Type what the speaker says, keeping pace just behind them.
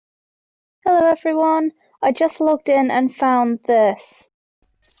Hello everyone, I just logged in and found this.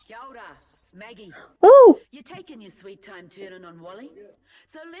 Kia ora, it's Maggie. Ooh, You're taking your sweet time turning on Wally,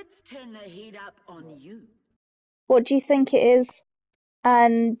 so let's turn the heat up on you. what do you think it is?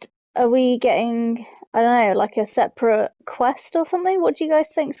 And are we getting, I don't know, like a separate quest or something? What do you guys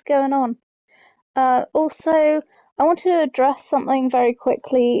think's going on? Also, I want to address something very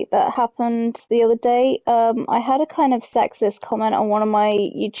quickly that happened the other day. I had a kind of sexist comment on one of my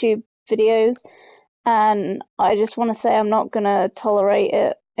YouTube videos, and I just want to say I'm not gonna tolerate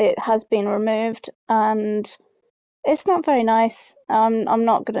it. It has been removed, and it's not very nice. I'm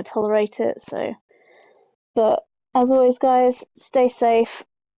not gonna tolerate it. So, but as always, guys, stay safe.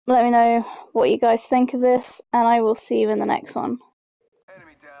 Let me know what you guys think of this, and I will see you in the next one.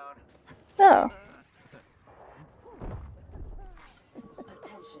 Enemy down. Oh.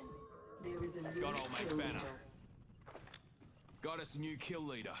 Attention, there is a new Got old mate kill Banner. leader. Got us a new kill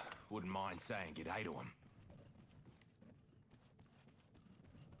leader. Wouldn't mind saying g'day to him.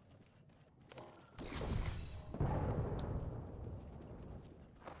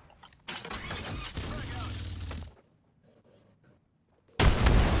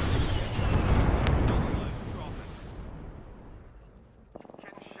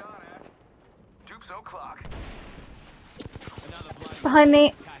 Getting shot at. Dupes o'clock. Another bloody Behind me.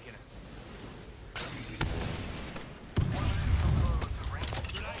 attacking us.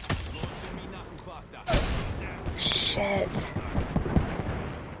 Launching me knuckle cluster. Shit.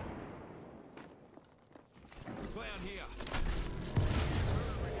 Clown here.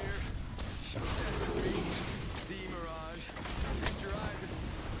 The Mirage. Feast your eyes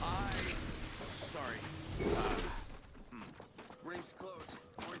and sorry. Rings close.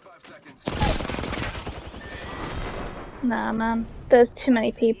 45 seconds. Nah, man. There's too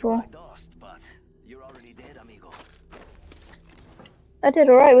many people. You're already dead, amigo. I did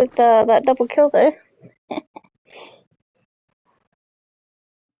alright with that double kill though.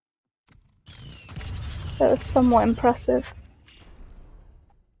 That was somewhat impressive.